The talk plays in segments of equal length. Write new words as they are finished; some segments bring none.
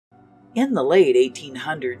In the late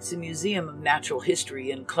 1800s, the Museum of Natural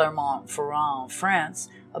History in Clermont-Ferrand, France,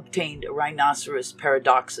 obtained a rhinoceros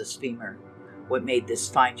paradoxus femur. What made this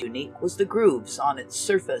find unique was the grooves on its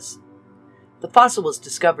surface. The fossil was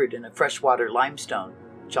discovered in a freshwater limestone,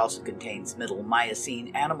 which also contains Middle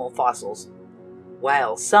Miocene animal fossils.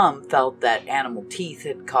 While some felt that animal teeth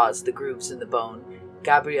had caused the grooves in the bone,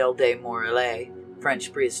 Gabriel de Morellet,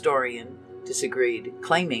 French prehistorian, disagreed,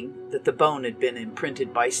 claiming that the bone had been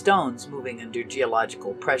imprinted by stones moving under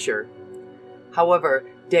geological pressure. However,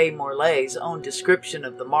 de Morellet's own description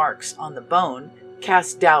of the marks on the bone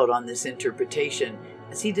cast doubt on this interpretation,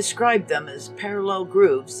 as he described them as parallel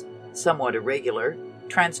grooves, somewhat irregular,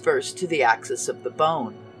 transverse to the axis of the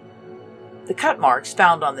bone. The cut marks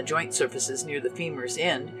found on the joint surfaces near the femur's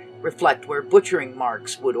end reflect where butchering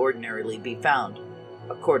marks would ordinarily be found,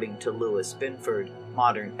 according to Louis Binford,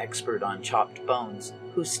 modern expert on chopped bones,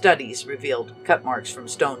 whose studies revealed cut marks from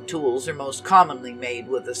stone tools are most commonly made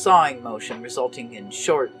with a sawing motion, resulting in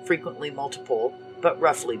short, frequently multiple, but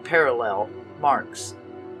roughly parallel, marks.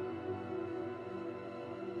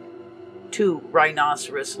 2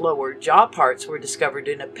 rhinoceros lower jaw parts were discovered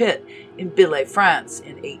in a pit in Billay, France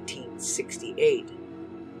in 1868.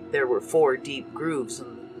 There were 4 deep grooves in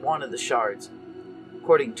one of the shards.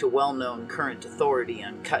 According to well-known current authority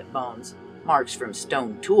on cut bones, marks from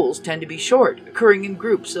stone tools tend to be short, occurring in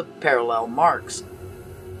groups of parallel marks.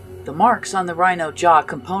 The marks on the rhino jaw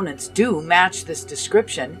components do match this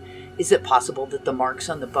description. Is it possible that the marks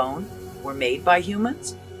on the bone were made by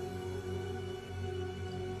humans?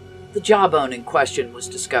 The jawbone in question was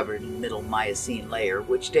discovered in Middle Miocene layer,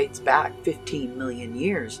 which dates back 15 million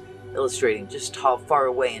years, illustrating just how far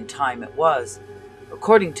away in time it was.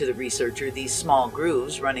 According to the researcher, these small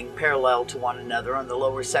grooves running parallel to one another on the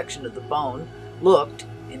lower section of the bone looked,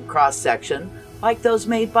 in cross-section, like those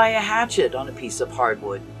made by a hatchet on a piece of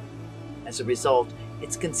hardwood. As a result,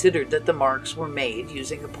 it's considered that the marks were made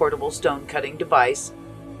using a portable stone-cutting device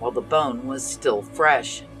while the bone was still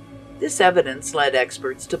fresh. This evidence led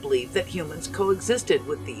experts to believe that humans coexisted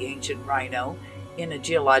with the ancient rhino in a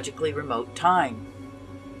geologically remote time.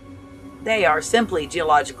 They are simply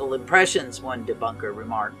geological impressions, one debunker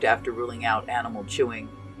remarked after ruling out animal chewing.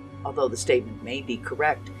 Although the statement may be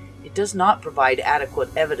correct, it does not provide adequate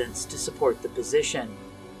evidence to support the position.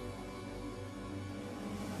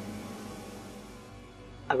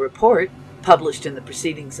 A report, published in the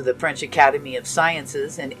Proceedings of the French Academy of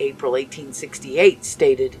Sciences in April 1868,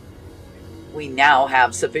 stated, "We now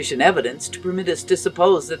have sufficient evidence to permit us to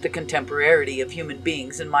suppose that the contemporaryity of human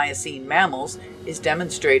beings and Miocene mammals is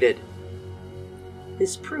demonstrated."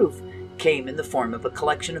 This proof came in the form of a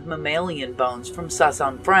collection of mammalian bones from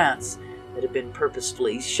Sasson, France, that had been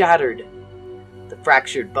purposefully shattered. The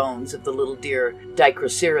fractured bones of the little deer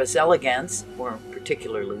Dicrocirrus elegans were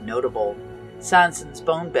particularly notable. Sanson's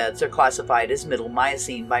bone beds are classified as Middle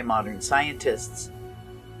Miocene by modern scientists.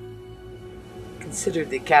 Consider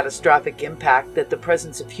the catastrophic impact that the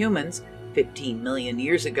presence of humans 15 million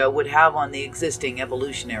years ago would have on the existing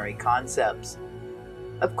evolutionary concepts.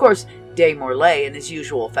 Of course, de Morellet, in his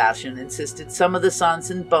usual fashion, insisted some of the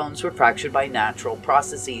Sanson bones were fractured by natural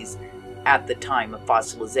processes at the time of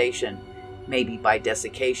fossilization, maybe by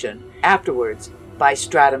desiccation, afterwards by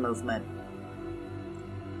strata movement.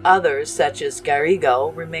 Others, such as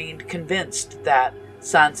Garrigo, remained convinced that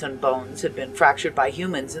Sanson bones had been fractured by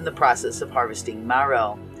humans in the process of harvesting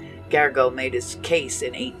marrow. Garrigo made his case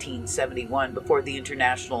in 1871 before the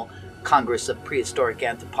International Congress of Prehistoric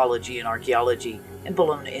Anthropology and Archaeology in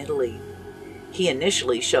Bologna, Italy. He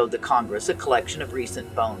initially showed the Congress a collection of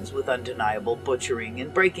recent bones with undeniable butchering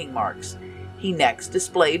and breaking marks. He next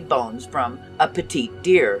displayed bones from a petite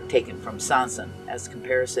deer taken from Sanson as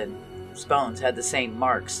comparison. His bones had the same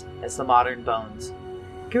marks as the modern bones.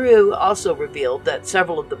 Garrigo also revealed that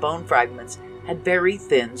several of the bone fragments had very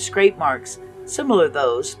thin scrape marks, similar to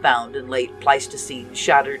those found in late Pleistocene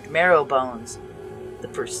shattered marrow bones. The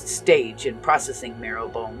first stage in processing marrow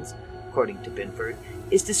bones, according to Binford,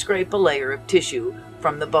 is to scrape a layer of tissue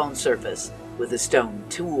from the bone surface with a stone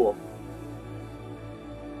tool.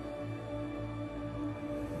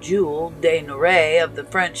 Jules Desnoret of the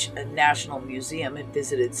French National Museum had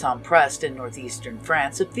visited Saint-Priest in northeastern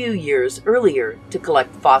France a few years earlier to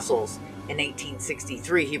collect fossils. In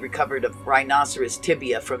 1863, he recovered a rhinoceros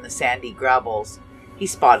tibia from the sandy gravels. He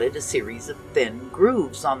spotted a series of thin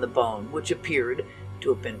grooves on the bone, which appeared to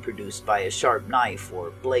have been produced by a sharp knife or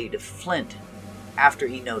blade of flint. After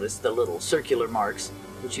he noticed the little circular marks,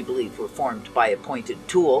 which he believed were formed by a pointed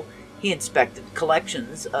tool, he inspected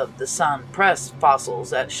collections of the Saint-Priest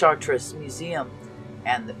fossils at Chartres Museum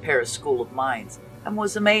and the Paris School of Mines. and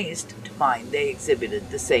was amazed to find they exhibited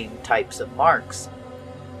the same types of marks.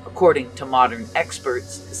 According to modern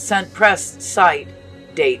experts, the Saint-Prest site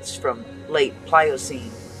dates from late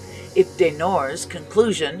Pliocene. If Denor's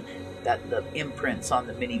conclusion that the imprints on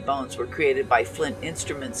the mini bones were created by flint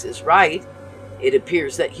instruments is right, it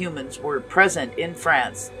appears that humans were present in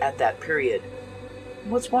France at that period.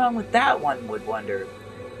 What's wrong with that, one would wonder?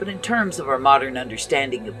 But in terms of our modern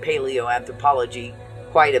understanding of paleoanthropology,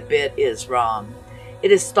 quite a bit is wrong.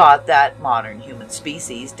 It is thought that modern human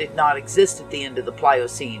species did not exist at the end of the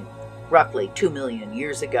Pliocene, roughly 2 million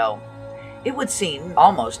years ago. It would seem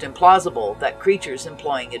almost implausible that creatures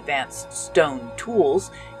employing advanced stone tools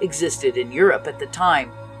existed in Europe at the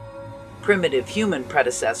time. Primitive human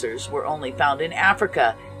predecessors were only found in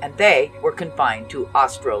Africa, and they were confined to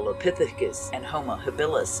Australopithecus and Homo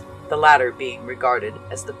habilis, the latter being regarded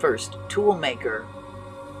as the first tool maker.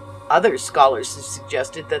 Other scholars have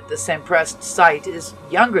suggested that the Saint-Prest site is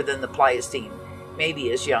younger than the Pliocene,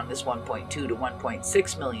 maybe as young as 1.2 to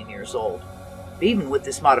 1.6 million years old. But even with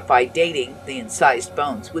this modified dating, the incised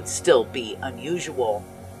bones would still be unusual.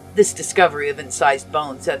 This discovery of incised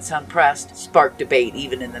bones at Saint-Prest sparked debate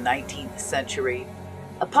even in the 19th century.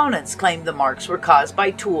 Opponents claimed the marks were caused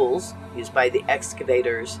by tools used by the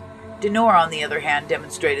excavators. Denor, on the other hand,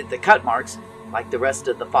 demonstrated the cut marks, like the rest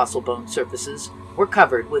of the fossil bone surfaces, were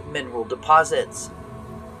covered with mineral deposits.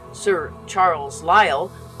 Sir Charles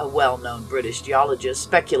Lyell, a well-known British geologist,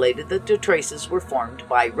 speculated that the traces were formed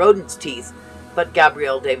by rodents' teeth, but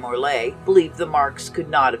Gabriel de Morlaix believed the marks could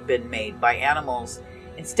not have been made by animals.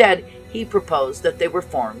 Instead, he proposed that they were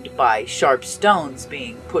formed by sharp stones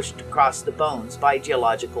being pushed across the bones by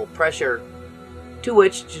geological pressure. To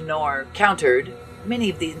which Denor countered, many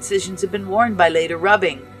of the incisions have been worn by later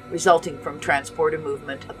rubbing, resulting from transport and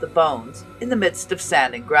movement of the bones in the midst of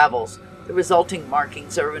sand and gravels. The resulting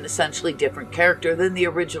markings are of an essentially different character than the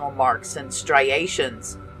original marks and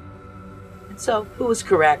striations. And so, who was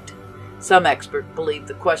correct? Some experts believe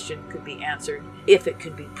the question could be answered if it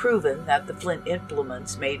could be proven that the flint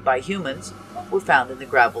implements made by humans were found in the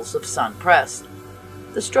gravels of Saint-Prest.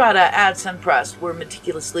 The strata at Saint-Prest were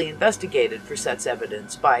meticulously investigated for such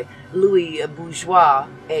evidence by Louis Bourgeois,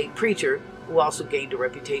 a preacher who also gained a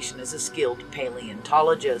reputation as a skilled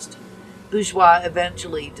paleontologist. Bourgeois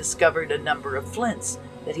eventually discovered a number of flints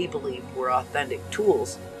that he believed were authentic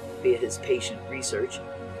tools via his patient research,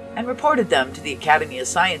 and reported them to the Academy of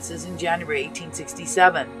Sciences in January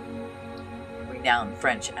 1867. Renowned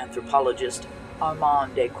French anthropologist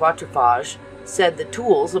Armand de Quatrefages said the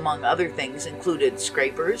tools, among other things, included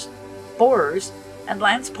scrapers, borers, and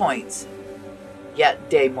lance points. Yet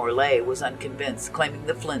de Morlaix was unconvinced, claiming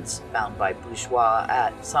the flints found by Bourgeois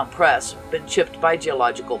at Saint-Prest had been chipped by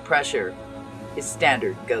geological pressure, his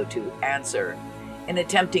standard go-to answer. In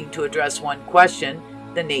attempting to address one question,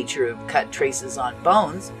 the nature of cut traces on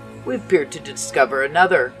bones, we appeared to discover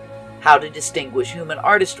another: how to distinguish human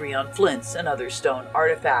artistry on flints and other stone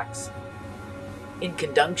artifacts. In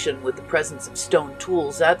conjunction with the presence of stone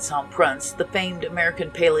tools at Saint-Prest, the famed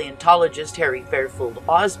American paleontologist Harry Fairfield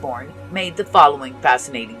Osborn made the following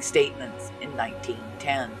fascinating statements in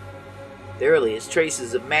 1910. The earliest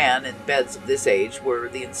traces of man in beds of this age were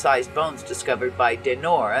the incised bones discovered by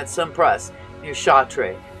Denor at Saint-Prest near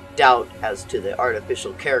Chartres. Doubt as to the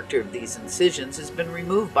artificial character of these incisions has been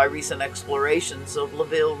removed by recent explorations of La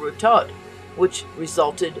Ville-Routot, which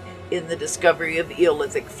resulted in the discovery of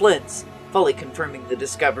Eolithic flints, fully confirming the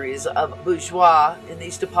discoveries of Bourgeois in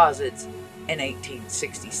these deposits in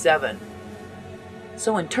 1867.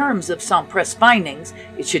 So in terms of Saint-Prest findings,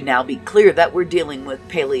 it should now be clear that we're dealing with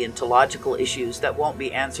paleontological issues that won't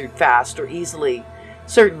be answered fast or easily.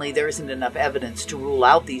 Certainly there isn't enough evidence to rule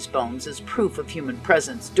out these bones as proof of human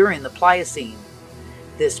presence during the Pliocene.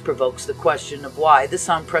 This provokes the question of why the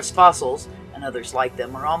Saint-Prest fossils, and others like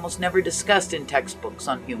them, are almost never discussed in textbooks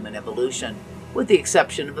on human evolution, with the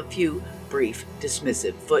exception of a few brief,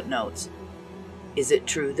 dismissive footnotes. Is it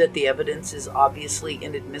true that the evidence is obviously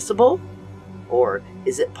inadmissible? Or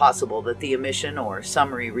is it possible that the omission or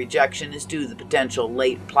summary rejection is due to the potential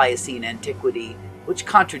late Pliocene antiquity, which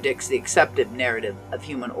contradicts the accepted narrative of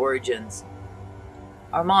human origins?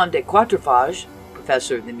 Armand de Quatrefages,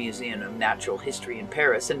 professor of the Museum of Natural History in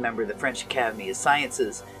Paris and member of the French Academy of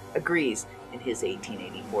Sciences, agrees in his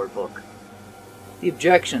 1884 book. The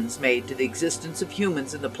objections made to the existence of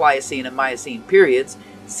humans in the Pliocene and Miocene periods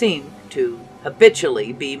seem to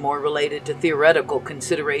habitually be more related to theoretical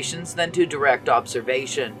considerations than to direct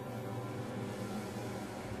observation.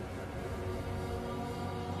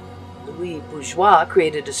 Louis Bourgeois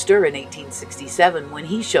created a stir in 1867 when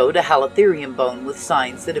he showed a halotherium bone with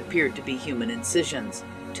signs that appeared to be human incisions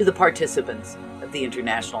to the participants of of the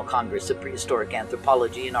International Congress of Prehistoric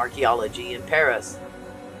Anthropology and Archaeology in Paris.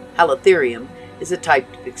 Halotherium is a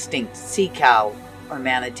type of extinct sea cow, or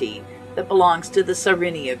manatee, that belongs to the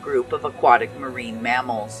Sirenia group of aquatic marine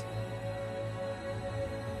mammals.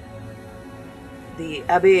 The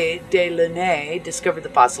Abbé de Launay discovered the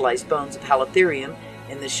fossilized bones of Halotherium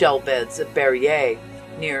in the shell beds of Berrieres,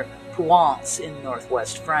 near Provence in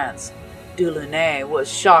northwest France. Delaunay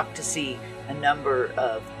was shocked to see a number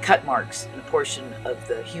of cut marks in a portion of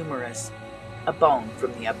the humerus, a bone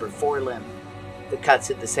from the upper forelimb. The cuts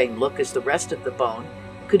had the same look as the rest of the bone,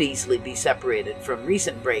 could easily be separated from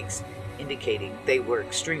recent breaks, indicating they were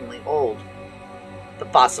extremely old. The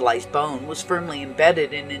fossilized bone was firmly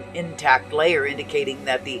embedded in an intact layer, indicating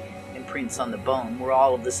that the imprints on the bone were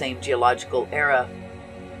all of the same geological era.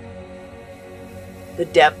 The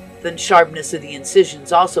depth and sharpness of the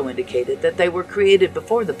incisions also indicated that they were created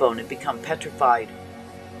before the bone had become petrified.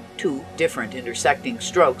 Two different intersecting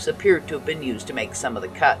strokes appeared to have been used to make some of the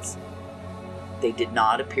cuts. They did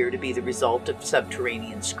not appear to be the result of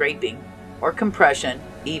subterranean scraping or compression,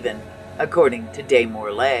 even according to de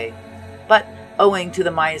Morlaix, but owing to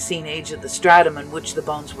the Miocene age of the stratum in which the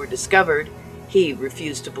bones were discovered, he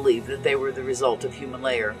refused to believe that they were the result of human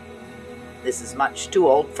layer. "This is much too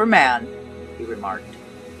old for man," he remarked.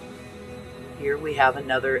 Here we have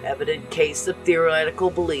another evident case of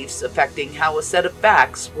theoretical beliefs affecting how a set of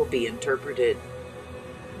facts will be interpreted.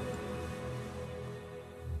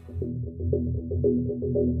 Thank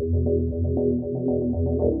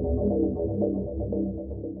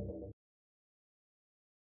you.